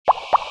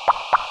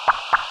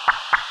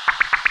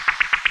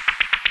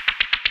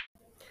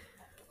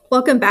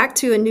Welcome back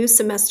to a new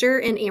semester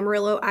in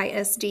Amarillo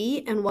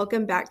ISD, and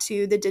welcome back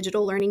to the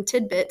Digital Learning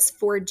Tidbits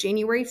for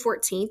January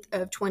 14th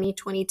of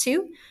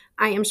 2022.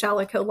 I am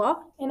Shalika Law.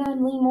 And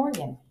I'm Lee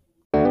Morgan.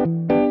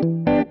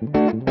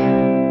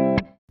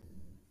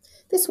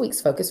 This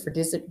week's focus for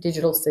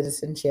digital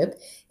citizenship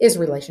is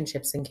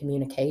relationships and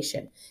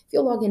communication. If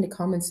you'll log into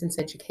Common Sense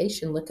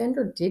Education, look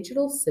under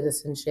Digital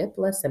Citizenship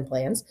Lesson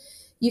Plans.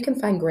 You can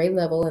find grade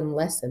level and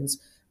lessons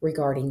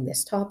regarding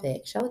this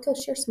topic.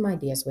 Shalika, share some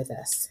ideas with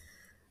us.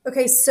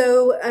 Okay,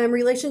 so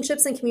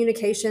relationships and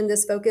communication,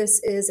 this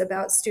focus is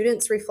about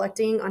students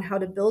reflecting on how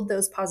to build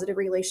those positive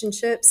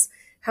relationships,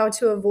 how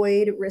to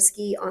avoid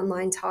risky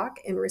online talk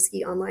and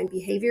risky online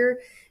behavior,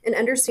 and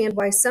understand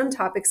why some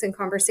topics and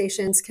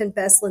conversations can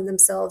best lend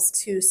themselves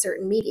to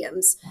certain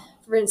mediums.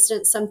 For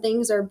instance, some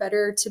things are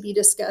better to be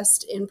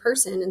discussed in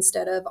person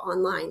instead of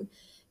online.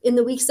 In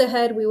the weeks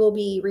ahead, we will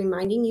be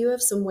reminding you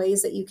of some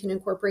ways that you can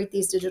incorporate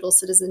these digital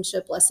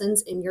citizenship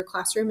lessons in your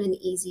classroom in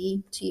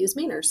easy to use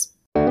manners.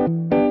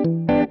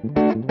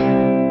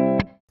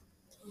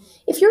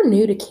 If you're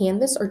new to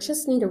Canvas or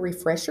just need a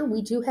refresher,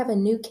 we do have a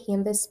new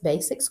Canvas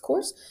Basics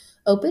course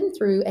open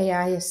through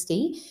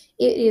AISD.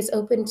 It is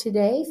open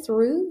today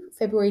through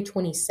February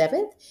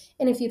 27th.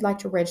 And if you'd like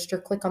to register,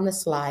 click on the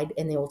slide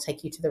and they will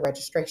take you to the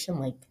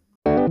registration link.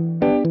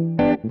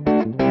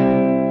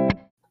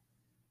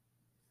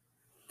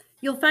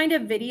 You'll find a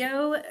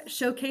video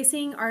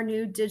showcasing our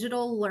new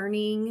digital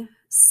learning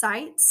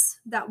sites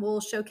that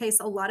will showcase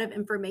a lot of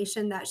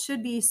information that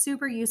should be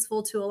super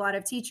useful to a lot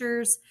of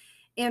teachers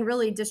and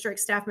really district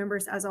staff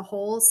members as a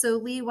whole. So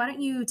Lee, why don't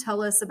you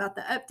tell us about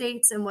the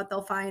updates and what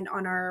they'll find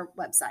on our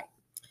website?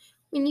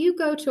 When you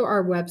go to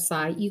our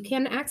website, you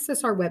can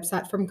access our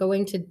website from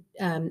going to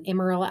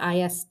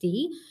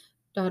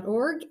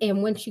AmarilloISD.org.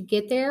 And once you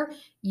get there,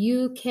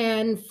 you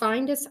can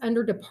find us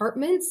under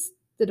departments,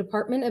 the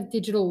Department of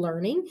Digital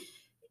Learning.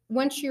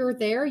 Once you're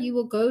there, you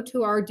will go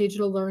to our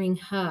Digital Learning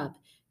Hub.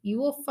 You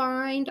will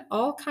find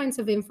all kinds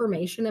of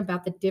information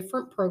about the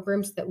different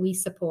programs that we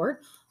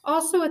support.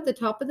 Also, at the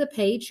top of the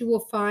page, you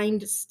will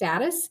find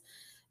status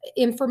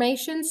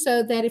information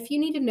so that if you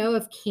need to know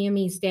if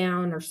Cammie's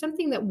down or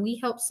something that we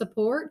help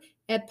support,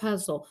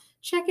 Edpuzzle,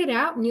 check it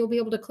out and you'll be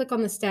able to click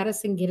on the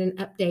status and get an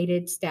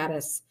updated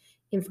status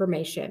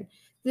information.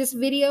 This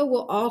video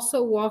will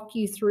also walk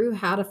you through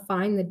how to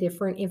find the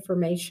different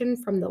information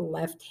from the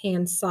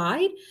left-hand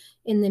side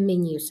in the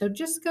menu. So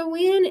just go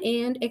in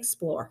and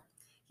explore.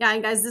 Yeah,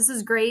 and guys, this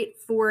is great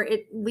for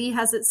it. Lee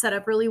has it set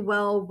up really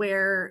well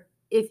where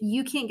if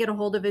you can't get a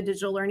hold of a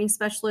digital learning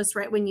specialist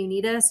right when you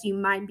need us, you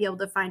might be able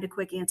to find a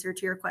quick answer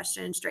to your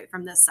question straight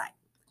from this site.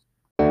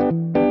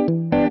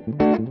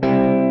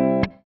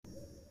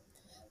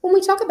 When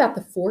we talk about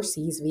the 4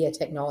 C's via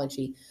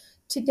technology,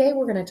 today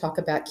we're going to talk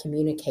about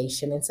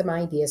communication and some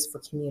ideas for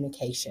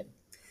communication.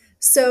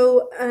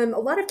 So a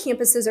lot of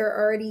campuses are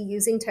already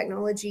using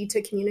technology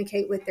to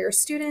communicate with their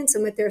students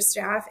and with their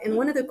staff. And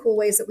one of the cool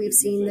ways that we've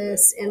seen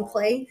this in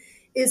play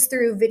is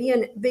through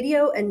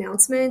video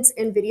announcements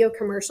and video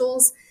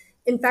commercials.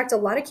 In fact, a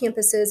lot of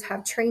campuses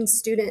have trained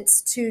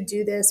students to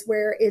do this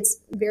where it's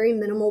very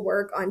minimal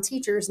work on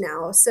teachers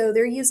now. So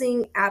they're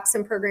using apps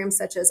and programs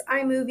such as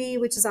iMovie,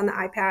 which is on the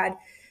iPad,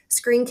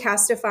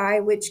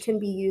 Screencastify, which can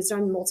be used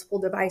on multiple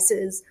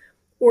devices,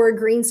 or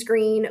Green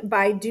Screen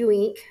by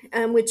Doink,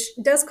 which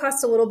does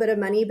cost a little bit of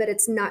money, but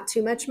it's not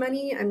too much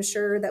money. I'm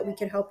sure that we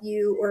could help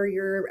you, or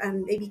your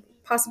maybe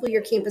possibly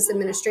your campus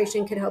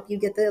administration could help you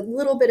get the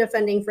little bit of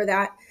funding for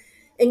that.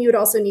 And you would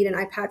also need an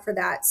iPad for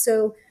that.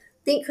 So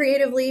think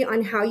creatively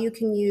on how you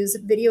can use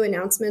video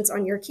announcements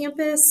on your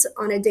campus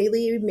on a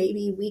daily,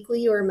 maybe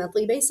weekly or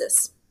monthly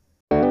basis.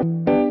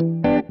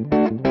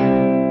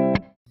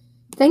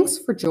 Thanks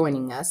for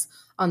joining us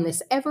on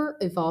this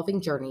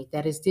ever-evolving journey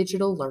that is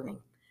digital learning.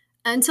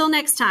 Until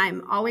next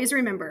time, always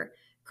remember,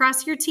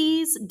 cross your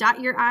T's,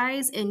 dot your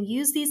I's, and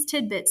use these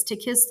tidbits to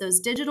kiss those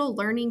digital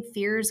learning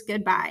fears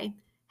goodbye.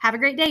 Have a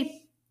great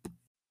day.